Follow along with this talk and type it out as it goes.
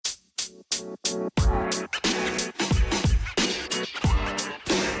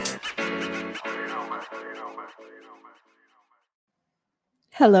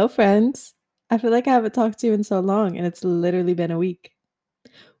Hello, friends. I feel like I haven't talked to you in so long, and it's literally been a week.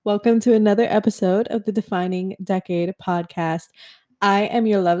 Welcome to another episode of the Defining Decade podcast. I am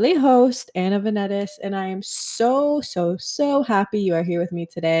your lovely host, Anna Venetis, and I am so happy you are here with me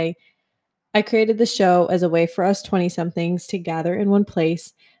today. I created the show as a way for us 20 somethings to gather in one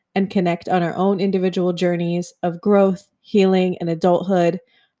place and connect on our own individual journeys of growth, healing, and adulthood.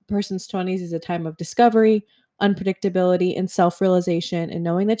 A person's 20s is a time of discovery, unpredictability, and self realization. And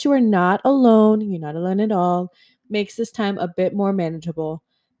knowing that you are not alone, you're not alone at all, makes this time a bit more manageable.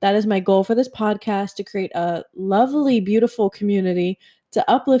 That is my goal for this podcast, to create a lovely, beautiful community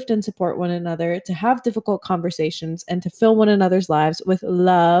to uplift and support one another, to have difficult conversations, and to fill one another's lives with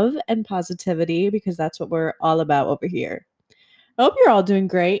love and positivity, because that's what we're all about over here. I hope you're all doing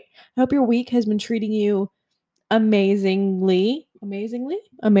great. I hope your week has been treating you amazingly. Amazingly?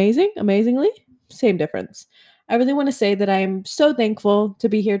 Same difference. I really want to say that I'm so thankful to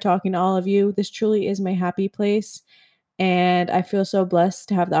be here talking to all of you. This truly is my happy place. And I feel so blessed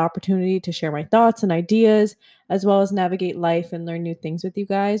to have the opportunity to share my thoughts and ideas, as well as navigate life and learn new things with you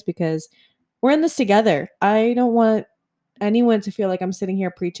guys, because we're in this together. I don't want anyone to feel like I'm sitting here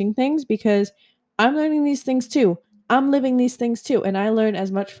preaching things, because I'm learning these things too. I'm living these things too. And I learn as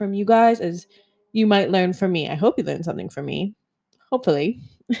much from you guys as you might learn from me. I hope you learn something from me. Hopefully.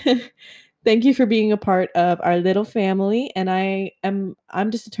 Thank you for being a part of our little family. And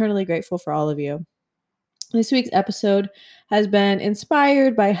I'm just eternally grateful for all of you. This week's episode has been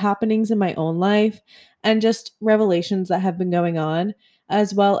inspired by happenings in my own life and just revelations that have been going on,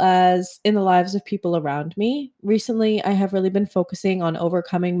 as well as in the lives of people around me. Recently, I have really been focusing on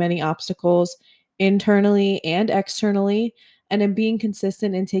overcoming many obstacles internally and externally, and in being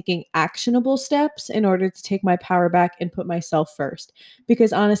consistent in taking actionable steps in order to take my power back and put myself first.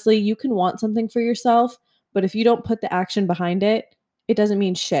 Because honestly, you can want something for yourself, but if you don't put the action behind it, it doesn't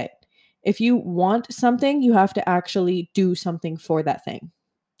mean shit. If you want something, you have to actually do something for that thing.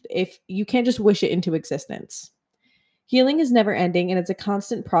 If you can't just wish it into existence. Healing is never ending, and it's a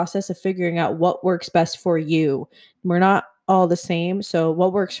constant process of figuring out what works best for you. We're not all the same. So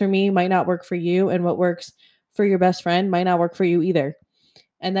what works for me might not work for you, and what works for your best friend might not work for you either.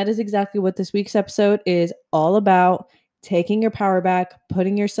 And that is exactly what this week's episode is all about: taking your power back,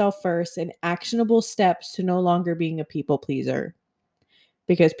 putting yourself first, and actionable steps to no longer being a people pleaser.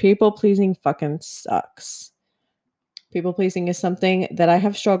 Because people pleasing fucking sucks. People pleasing is something that I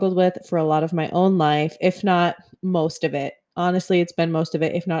have struggled with for a lot of my own life, if not most of it. Honestly, it's been most of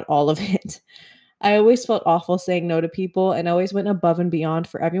it, if not all of it. I always felt awful saying no to people, and always went above and beyond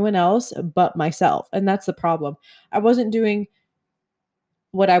for everyone else but myself. And that's the problem. I wasn't doing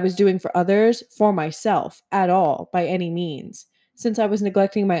what I was doing for others for myself at all, by any means. Since I was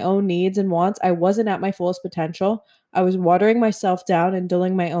neglecting my own needs and wants, I wasn't at my fullest potential. I was watering myself down and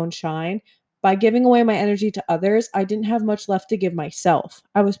dulling my own shine. By giving away my energy to others, I didn't have much left to give myself.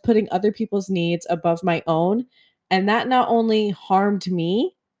 I was putting other people's needs above my own, and that not only harmed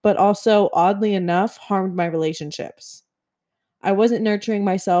me, but also, oddly enough, harmed my relationships. I wasn't nurturing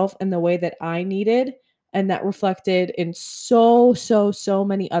myself in the way that I needed, and that reflected in so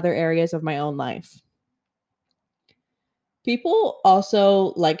many other areas of my own life. People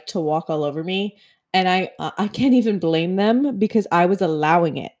also like to walk all over me, and I can't even blame them, because I was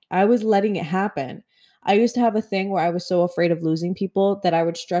allowing it. I was letting it happen. I used to have a thing where I was so afraid of losing people that I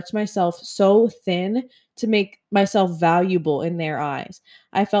would stretch myself so thin to make myself valuable in their eyes.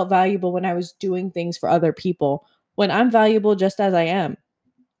 I felt valuable when I was doing things for other people, when I'm valuable just as I am.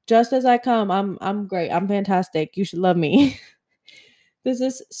 Just as I come, I'm great. I'm fantastic. You should love me. This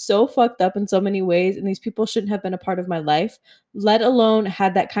is so fucked up in so many ways, and these people shouldn't have been a part of my life, let alone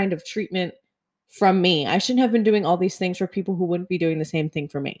had that kind of treatment from me. I shouldn't have been doing all these things for people who wouldn't be doing the same thing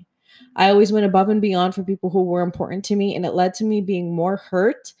for me. I always went above and beyond for people who were important to me, and it led to me being more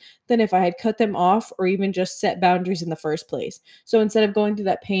hurt than if I had cut them off or even just set boundaries in the first place. So instead of going through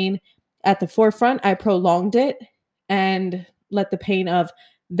that pain at the forefront, I prolonged it and let the pain of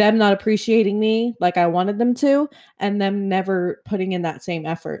them not appreciating me like I wanted them to, and them never putting in that same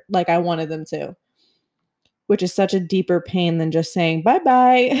effort like I wanted them to, which is such a deeper pain than just saying bye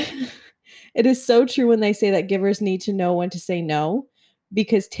bye. It is so true when they say that givers need to know when to say no,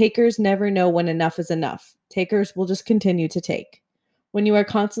 because takers never know when enough is enough. Takers will just continue to take. When you are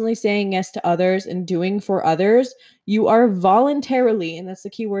constantly saying yes to others and doing for others, you are voluntarily, and that's the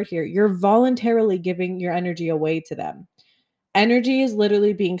key word here, you're voluntarily giving your energy away to them. Energy is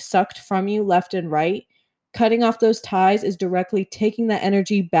literally being sucked from you left and right, Cutting off those ties is directly taking that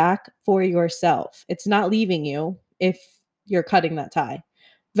energy back for yourself. It's not leaving you if you're cutting that tie.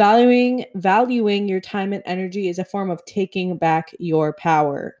 Valuing your time and energy is a form of taking back your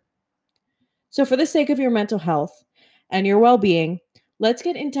power. So, for the sake of your mental health and your well being, let's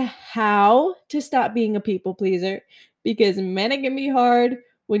get into how to stop being a people pleaser, because man, it can be hard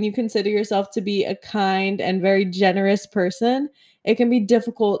when you consider yourself to be a kind and very generous person. It can be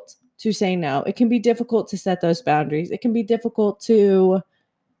difficult to say no. It can be difficult to set those boundaries. It can be difficult to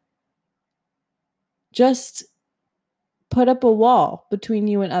just put up a wall between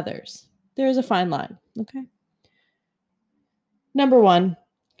you and others. There is a fine line, okay? Number one,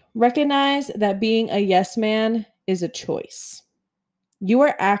 recognize that being a yes man is a choice. You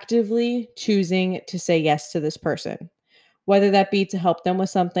are actively choosing to say yes to this person, whether that be to help them with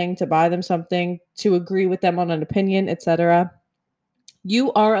something, to buy them something, to agree with them on an opinion, etc.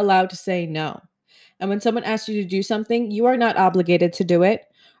 You are allowed to say no. And when someone asks you to do something, you are not obligated to do it.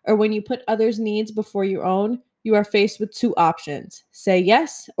 Or when you put others' needs before your own, you are faced with two options: say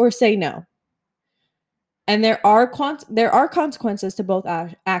yes or say no. And there are consequences to both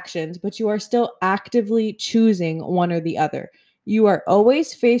actions, but you are still actively choosing one or the other. You are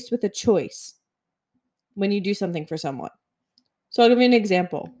always faced with a choice when you do something for someone. So I'll give you an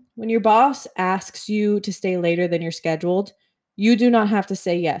example. When your boss asks you to stay later than you're scheduled, you do not have to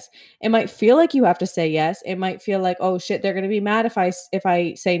say yes. It might feel like you have to say yes. It might feel like, oh shit, they're going to be mad if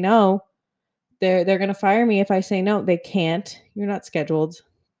I say no. They're going to fire me if I say no. They can't. You're not scheduled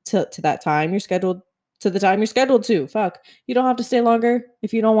to that time. You're scheduled to the time you're scheduled to. Fuck. You don't have to stay longer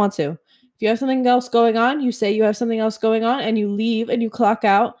if you don't want to. If you have something else going on, you say you have something else going on and you leave and you clock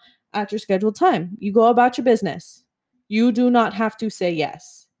out at your scheduled time. You go about your business. You do not have to say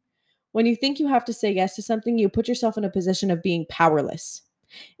yes. When you think you have to say yes to something, you put yourself in a position of being powerless.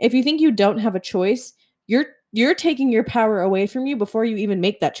 If you think you don't have a choice, you're taking your power away from you before you even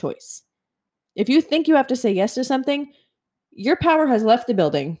make that choice. If you think you have to say yes to something, your power has left the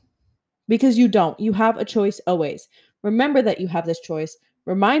building because you don't. You have a choice always. Remember that you have this choice.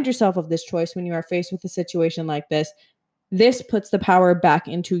 Remind yourself of this choice when you are faced with a situation like this. This puts the power back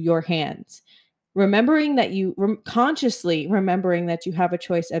into your hands. Remembering that consciously remembering that you have a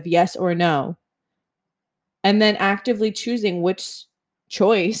choice of yes or no, and then actively choosing which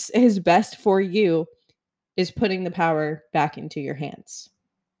choice is best for you is putting the power back into your hands.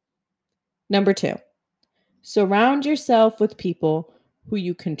 Number 2, surround yourself with people who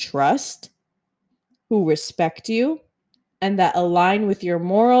you can trust, who respect you, and that align with your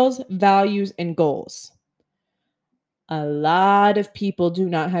morals, values, and goals. A lot of people do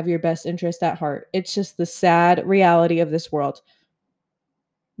not have your best interest at heart. It's just the sad reality of this world.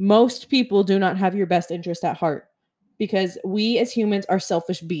 Most people do not have your best interest at heart because we as humans are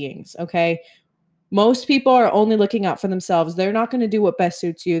selfish beings, okay? Most people are only looking out for themselves. They're not going to do what best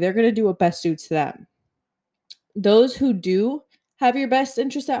suits you. They're going to do what best suits them. Those who do have your best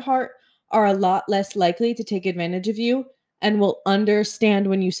interest at heart are a lot less likely to take advantage of you and will understand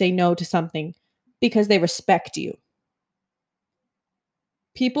when you say no to something because they respect you.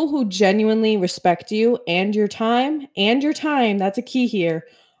 People who genuinely respect you and your time, that's a key here,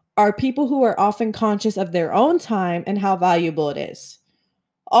 are people who are often conscious of their own time and how valuable it is.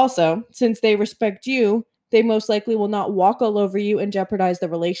 Also, since they respect you, they most likely will not walk all over you and jeopardize the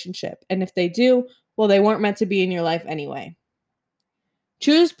relationship. And if they do, well, they weren't meant to be in your life anyway.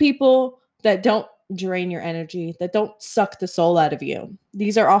 Choose people that don't drain your energy, that don't suck the soul out of you.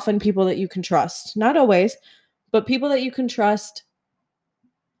 These are often people that you can trust. Not always, but people that you can trust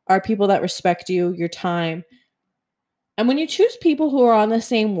are people that respect you, your time. And when you choose people who are on the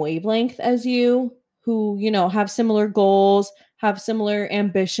same wavelength as you, who, have similar goals, have similar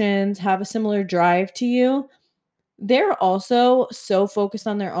ambitions, have a similar drive to you, they're also so focused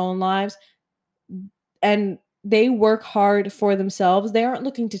on their own lives and they work hard for themselves. They aren't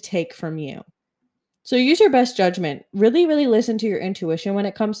looking to take from you. So use your best judgment. Really, really listen to your intuition when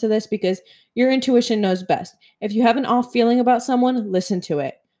it comes to this because your intuition knows best. If you have an off feeling about someone, listen to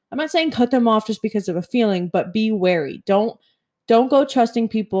it. I'm not saying cut them off just because of a feeling, but be wary. Don't go trusting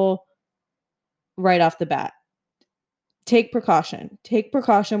people right off the bat. Take precaution. Take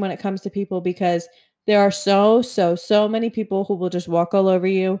precaution when it comes to people because there are so many people who will just walk all over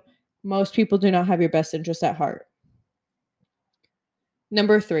you. Most people do not have your best interest at heart.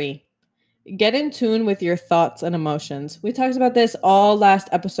 Number 3, get in tune with your thoughts and emotions. We talked about this all last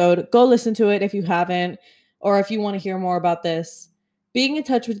episode. Go listen to it if you haven't, or if you want to hear more about this. Being in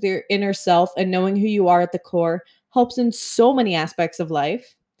touch with your inner self and knowing who you are at the core helps in so many aspects of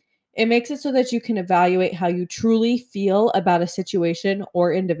life. It makes it so that you can evaluate how you truly feel about a situation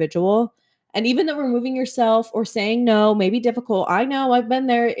or individual, And even though removing yourself or saying no may be difficult, I know I've been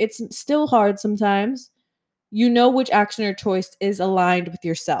there. It's still hard sometimes. You know which action or choice is aligned with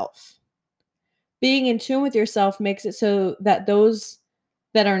yourself. Being in tune with yourself makes it so that those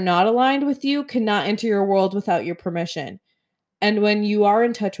that are not aligned with you cannot enter your world without your permission. And when you are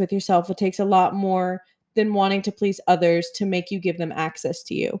in touch with yourself, it takes a lot more than wanting to please others to make you give them access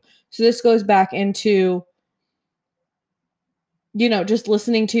to you. So this goes back into, just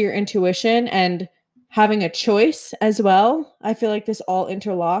listening to your intuition and having a choice as well. I feel like this all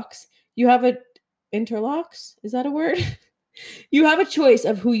interlocks. You have a interlocks? Is that a word? You have a choice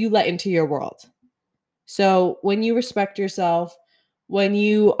of who you let into your world. So when you respect yourself, when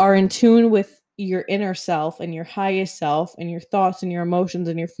you are in tune with your inner self and your highest self and your thoughts and your emotions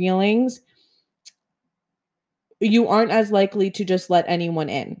and your feelings, you aren't as likely to just let anyone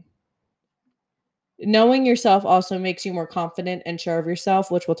in. Knowing yourself also makes you more confident and sure of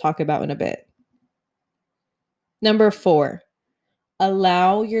yourself, which we'll talk about in a bit. Number 4,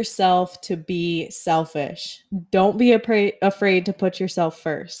 allow yourself to be selfish. Don't be afraid to put yourself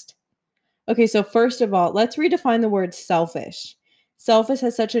first. Okay, so first of all, let's redefine the word selfish. Selfish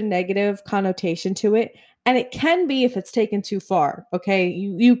has such a negative connotation to it, and it can be if it's taken too far, okay?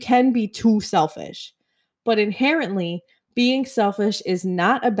 You can be too selfish. But inherently, being selfish is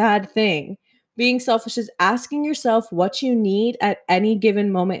not a bad thing. Being selfish is asking yourself what you need at any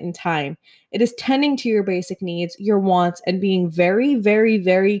given moment in time. It is tending to your basic needs, your wants, and being very, very,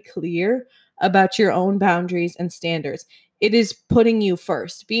 very clear about your own boundaries and standards. It is putting you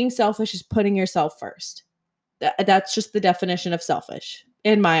first. Being selfish is putting yourself first. That's just the definition of selfish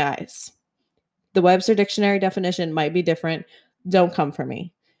in my eyes. The Webster Dictionary definition might be different. Don't come for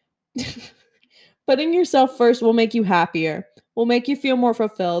me. Putting yourself first will make you happier, will make you feel more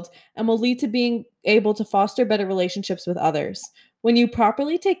fulfilled, and will lead to being able to foster better relationships with others. When you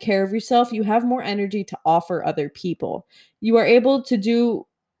properly take care of yourself, you have more energy to offer other people. You are able to do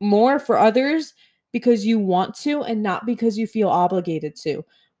more for others because you want to and not because you feel obligated to.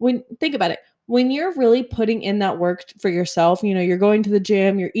 Think about it. When you're really putting in that work for yourself, you're going to the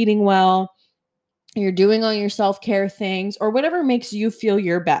gym, you're eating well, you're doing all your self-care things, or whatever makes you feel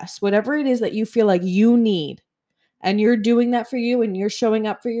your best, whatever it is that you feel like you need, and you're doing that for you and you're showing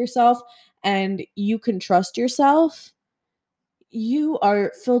up for yourself and you can trust yourself, you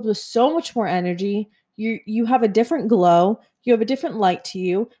are filled with so much more energy. You have a different glow, you have a different light to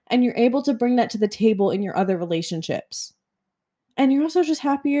you, and you're able to bring that to the table in your other relationships. And you're also just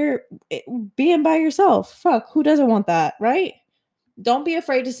happier being by yourself. Fuck, who doesn't want that, right? Don't be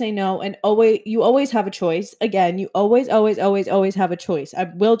afraid to say no, and you always have a choice. Again, you always, always, always, always have a choice.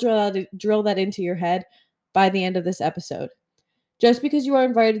 I will drill that into your head by the end of this episode. Just because you are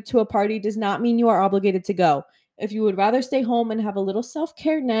invited to a party does not mean you are obligated to go. If you would rather stay home and have a little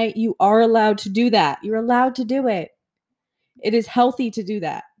self-care night, you are allowed to do that. You're allowed to do it. It is healthy to do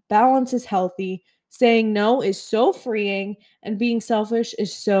that. Balance is healthy. Saying no is so freeing, and being selfish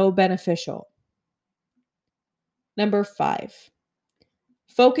is so beneficial. Number 5.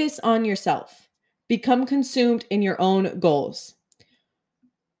 Focus on yourself. Become consumed in your own goals.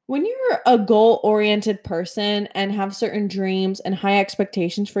 When you're a goal-oriented person and have certain dreams and high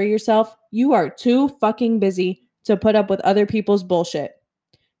expectations for yourself, you are too fucking busy to put up with other people's bullshit.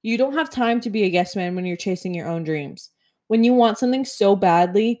 You don't have time to be a yes man when you're chasing your own dreams. When you want something so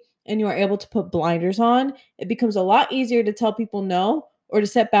badly and you are able to put blinders on, it becomes a lot easier to tell people no or to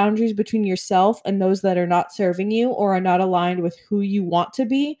set boundaries between yourself and those that are not serving you or are not aligned with who you want to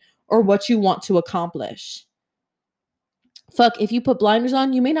be or what you want to accomplish. Fuck, if you put blinders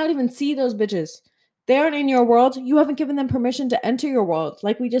on, you may not even see those bitches. They aren't in your world. You haven't given them permission to enter your world,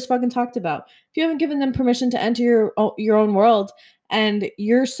 like we just fucking talked about. If you haven't given them permission to enter your own world, and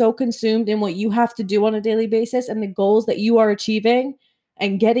you're so consumed in what you have to do on a daily basis and the goals that you are achieving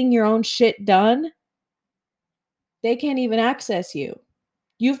and getting your own shit done, they can't even access you.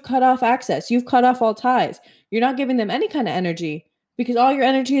 You've cut off access. You've cut off all ties. You're not giving them any kind of energy because all your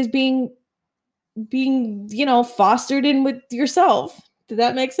energy is being fostered in with yourself. Did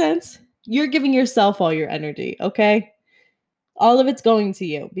that make sense? You're giving yourself all your energy, okay? All of it's going to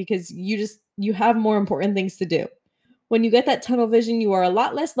you because you have more important things to do. When you get that tunnel vision, you are a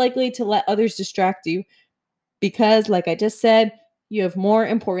lot less likely to let others distract you because, like I just said, you have more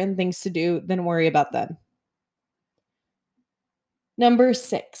important things to do than worry about them. Number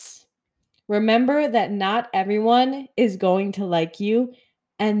 6, remember that not everyone is going to like you,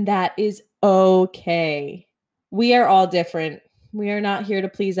 and that is okay. We are all different. We are not here to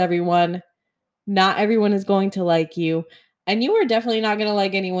please everyone. Not everyone is going to like you, and you are definitely not going to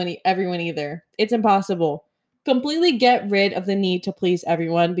like everyone either. It's impossible. Completely get rid of the need to please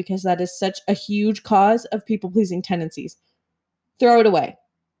everyone because that is such a huge cause of people-pleasing tendencies. Throw it away.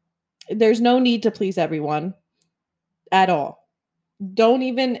 There's no need to please everyone at all. Don't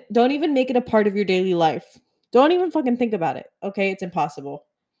even make it a part of your daily life. Don't even fucking think about it. Okay? It's impossible.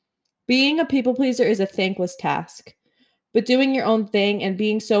 Being a people pleaser is a thankless task. But doing your own thing and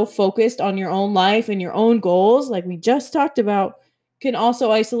being so focused on your own life and your own goals, like we just talked about, can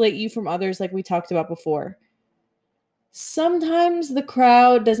also isolate you from others like we talked about before. Sometimes the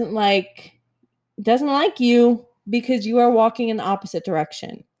crowd doesn't like you because you are walking in the opposite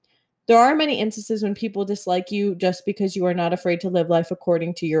direction. There are many instances when people dislike you just because you are not afraid to live life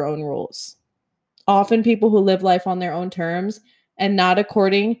according to your own rules. Often people who live life on their own terms and not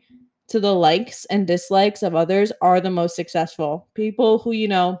according to the likes and dislikes of others are the most successful. People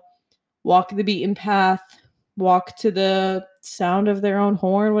who, walk the beaten path, walk to the sound of their own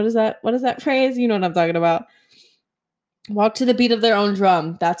horn. What is that phrase? You know what I'm talking about. Walk to the beat of their own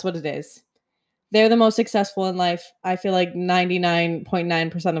drum. That's what it is. They're the most successful in life, I feel like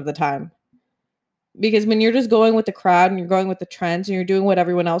 99.9% of the time. Because when you're just going with the crowd and you're going with the trends and you're doing what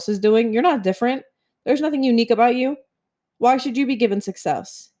everyone else is doing, you're not different. There's nothing unique about you. Why should you be given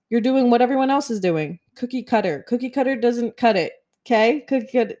success? You're doing what everyone else is doing. Cookie cutter. Cookie cutter doesn't cut it. Okay?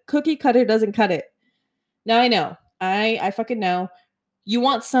 Cookie cutter doesn't cut it. Now I know. I fucking know. You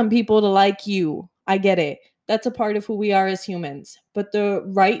want some people to like you. I get it. That's a part of who we are as humans. But the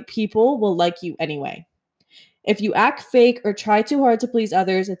right people will like you anyway. If you act fake or try too hard to please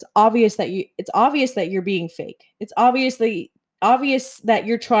others, it's obvious that you're being fake. It's obvious that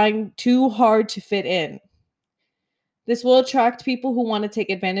you're trying too hard to fit in. This will attract people who want to take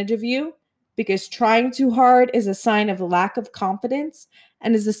advantage of you because trying too hard is a sign of lack of confidence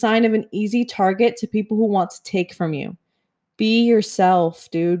and is a sign of an easy target to people who want to take from you. Be yourself,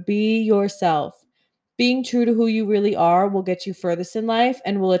 dude. Be yourself. Being true to who you really are will get you furthest in life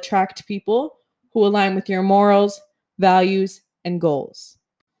and will attract people who align with your morals, values, and goals.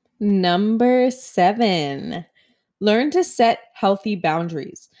 Number 7, learn to set healthy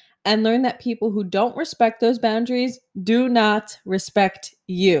boundaries and learn that people who don't respect those boundaries do not respect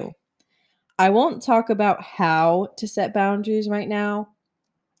you. I won't talk about how to set boundaries right now.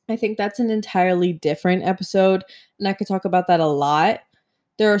 I think that's an entirely different episode, and I could talk about that a lot.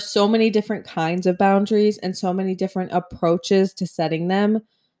 There are so many different kinds of boundaries and so many different approaches to setting them.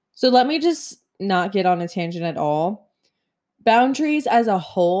 So let me just not get on a tangent at all. Boundaries as a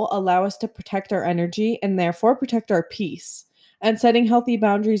whole allow us to protect our energy and therefore protect our peace. And setting healthy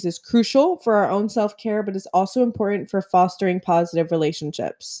boundaries is crucial for our own self-care, but is also important for fostering positive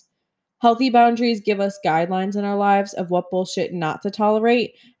relationships. Healthy boundaries give us guidelines in our lives of what bullshit not to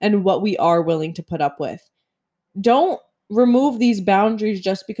tolerate and what we are willing to put up with. Don't remove these boundaries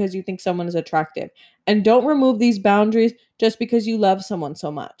just because you think someone is attractive. And don't remove these boundaries just because you love someone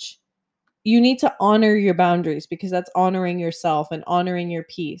so much. You need to honor your boundaries because that's honoring yourself and honoring your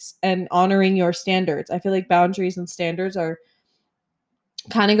peace and honoring your standards. I feel like boundaries and standards are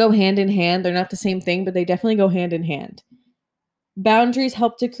kind of go hand in hand. They're not the same thing, but they definitely go hand in hand. Boundaries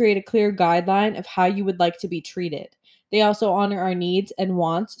help to create a clear guideline of how you would like to be treated. They also honor our needs and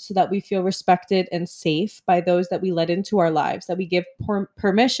wants so that we feel respected and safe by those that we let into our lives, that we give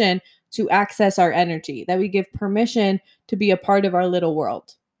permission to access our energy, that we give permission to be a part of our little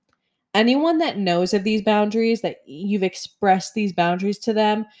world. Anyone that knows of these boundaries, that you've expressed these boundaries to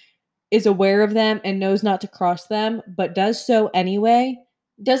them, is aware of them and knows not to cross them, but does so anyway,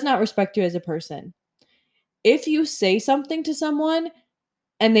 does not respect you as a person. If you say something to someone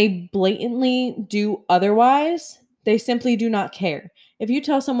and they blatantly do otherwise, they simply do not care. If you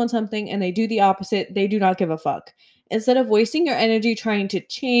tell someone something and they do the opposite, they do not give a fuck. Instead of wasting your energy trying to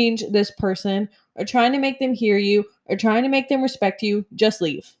change this person or trying to make them hear you or trying to make them respect you, just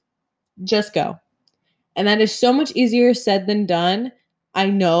leave. Just go. And that is so much easier said than done. I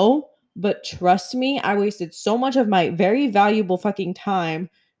know, but trust me, I wasted so much of my very valuable fucking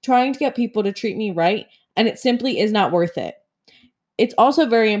time trying to get people to treat me right, and it simply is not worth it. It's also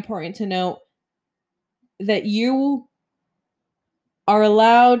very important to note that you are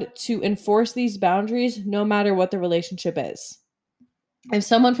allowed to enforce these boundaries no matter what the relationship is. If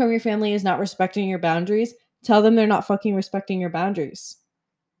someone from your family is not respecting your boundaries, tell them they're not fucking respecting your boundaries.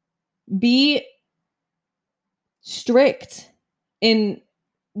 Be strict in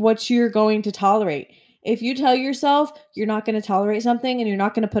what you're going to tolerate. If you tell yourself you're not going to tolerate something and you're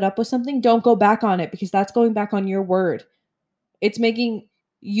not going to put up with something, don't go back on it because that's going back on your word. It's making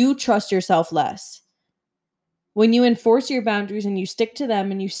you trust yourself less. When you enforce your boundaries and you stick to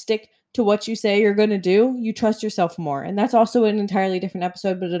them and you stick to what you say you're going to do, you trust yourself more. And that's also an entirely different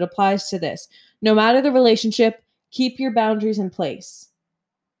episode, but it applies to this. No matter the relationship, keep your boundaries in place.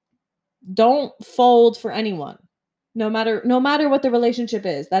 Don't fold for anyone. No matter what the relationship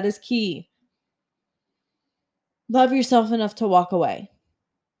is. That is key. Love yourself enough to walk away.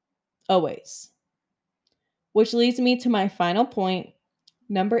 Always. Which leads me to my final point,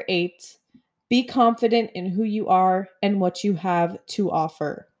 number 8. Be confident in who you are and what you have to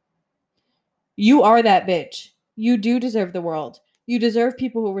offer. You are that bitch. You do deserve the world. You deserve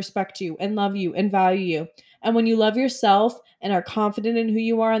people who respect you and love you and value you. And when you love yourself and are confident in who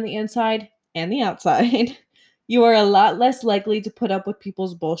you are on the inside and the outside, you are a lot less likely to put up with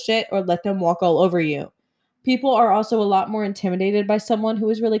people's bullshit or let them walk all over you. People are also a lot more intimidated by someone who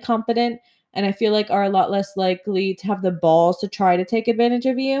is really confident, and I feel like are a lot less likely to have the balls to try to take advantage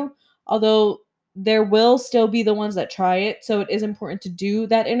of you. Although there will still be the ones that try it. So it is important to do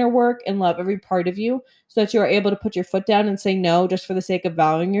that inner work and love every part of you so that you are able to put your foot down and say no just for the sake of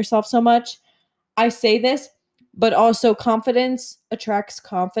valuing yourself so much. I say this, but also confidence attracts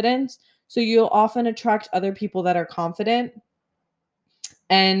confidence. So you'll often attract other people that are confident,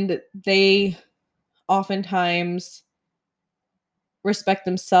 and they oftentimes respect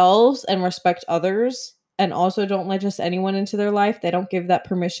themselves and respect others, and also don't let just anyone into their life. They don't give that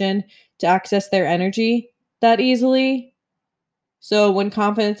permission to access their energy that easily. So when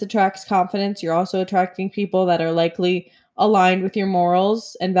confidence attracts confidence, you're also attracting people that are likely aligned with your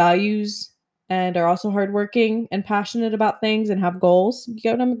morals and values and are also hardworking and passionate about things and have goals.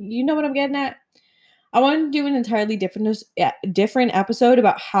 You know what I'm getting at? I want to do an entirely different episode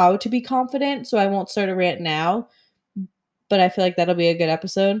about how to be confident, so I won't start a rant now, but I feel like that'll be a good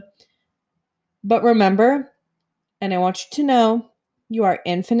episode. But remember, and I want you to know, you are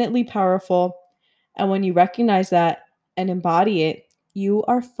infinitely powerful. And when you recognize that and embody it, you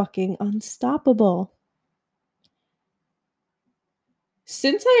are fucking unstoppable.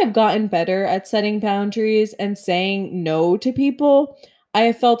 Since I have gotten better at setting boundaries and saying no to people, I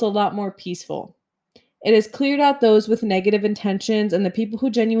have felt a lot more peaceful. It has cleared out those with negative intentions, and the people who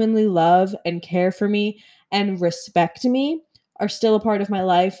genuinely love and care for me and respect me are still a part of my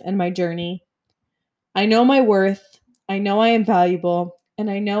life and my journey. I know my worth, I know I am valuable, and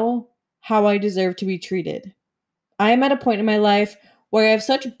I know how I deserve to be treated. I am at a point in my life where I have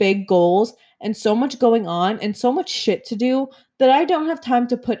such big goals and so much going on and so much shit to do that I don't have time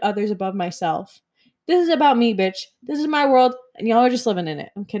to put others above myself. This is about me, bitch. This is my world, and y'all are just living in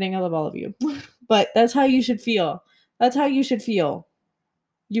it. I'm kidding. I love all of you. But that's how you should feel. That's how you should feel.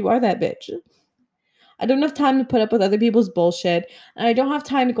 You are that bitch. I don't have time to put up with other people's bullshit, and I don't have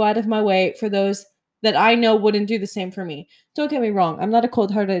time to go out of my way for those that I know wouldn't do the same for me. Don't get me wrong. I'm not a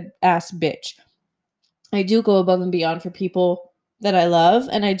cold-hearted ass bitch. I do go above and beyond for people that I love,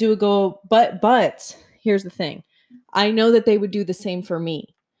 and I do go, but here's the thing. I know that they would do the same for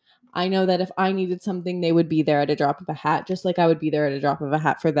me. I know that if I needed something, they would be there at a drop of a hat, just like I would be there at a drop of a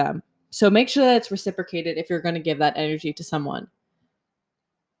hat for them. So make sure that it's reciprocated if you're going to give that energy to someone.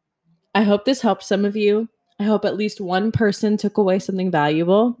 I hope this helped some of you. I hope at least one person took away something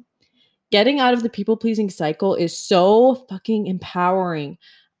valuable. Getting out of the people-pleasing cycle is so fucking empowering.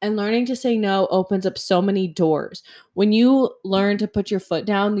 And learning to say no opens up so many doors. When you learn to put your foot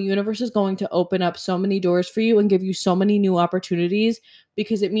down, the universe is going to open up so many doors for you and give you so many new opportunities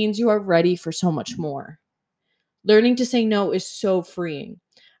because it means you are ready for so much more. Learning to say no is so freeing.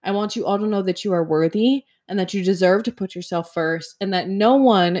 I want you all to know that you are worthy and that you deserve to put yourself first and that no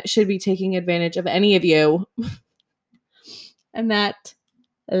one should be taking advantage of any of you. And that,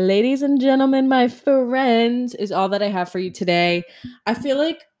 ladies and gentlemen, my friends, is all that I have for you today. I feel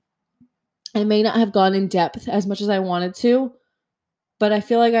like I may not have gone in depth as much as I wanted to, but I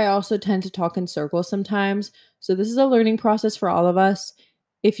feel like I also tend to talk in circles sometimes. So this is a learning process for all of us.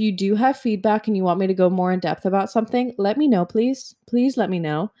 If you do have feedback and you want me to go more in depth about something, let me know, please. Please let me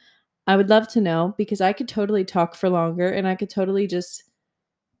know. I would love to know because I could totally talk for longer and I could totally just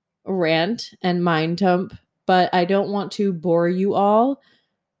rant and mind dump, but I don't want to bore you all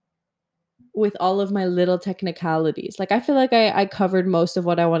with all of my little technicalities. Like, I feel like I covered most of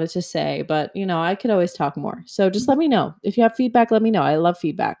what I wanted to say, but I could always talk more. So just let me know. If you have feedback, let me know. I love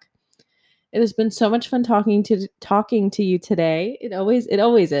feedback. It has been so much fun talking to you today. It always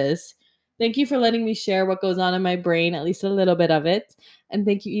is. Thank you for letting me share what goes on in my brain, at least a little bit of it. And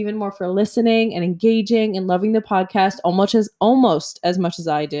thank you even more for listening and engaging and loving the podcast almost as much as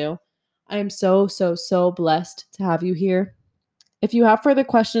I do. I am so, so, so blessed to have you here. If you have further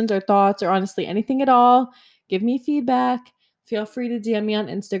questions or thoughts or honestly anything at all, give me feedback. Feel free to DM me on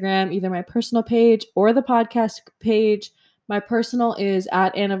Instagram, either my personal page or the podcast page. My personal is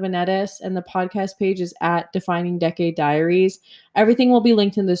at Anna Venetis, and the podcast page is at Defining Decade Diaries. Everything will be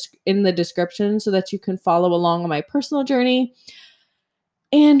linked in the description so that you can follow along on my personal journey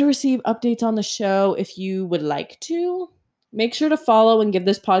and receive updates on the show if you would like to. Make sure to follow and give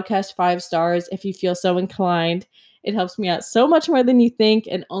this podcast 5 stars if you feel so inclined. It helps me out so much more than you think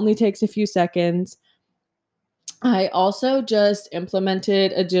and only takes a few seconds. I also just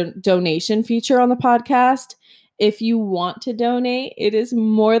implemented a donation feature on the podcast. If you want to donate, it is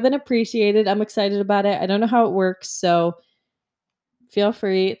more than appreciated. I'm excited about it. I don't know how it works, so feel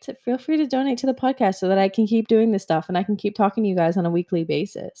free to donate to the podcast so that I can keep doing this stuff and I can keep talking to you guys on a weekly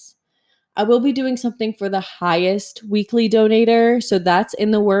basis. I will be doing something for the highest weekly donator, so that's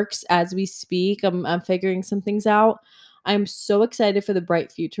in the works as we speak. I'm figuring some things out. I'm so excited for the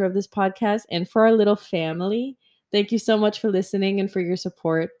bright future of this podcast and for our little family. Thank you so much for listening and for your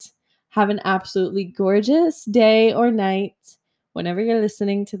support. Have an absolutely gorgeous day or night whenever you're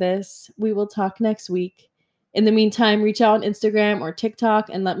listening to this. We will talk next week. In the meantime, reach out on Instagram or TikTok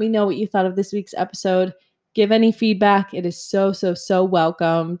and let me know what you thought of this week's episode. Give any feedback. It is so, so, so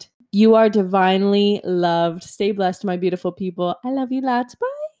welcomed. You are divinely loved. Stay blessed, my beautiful people. I love you lots. Bye.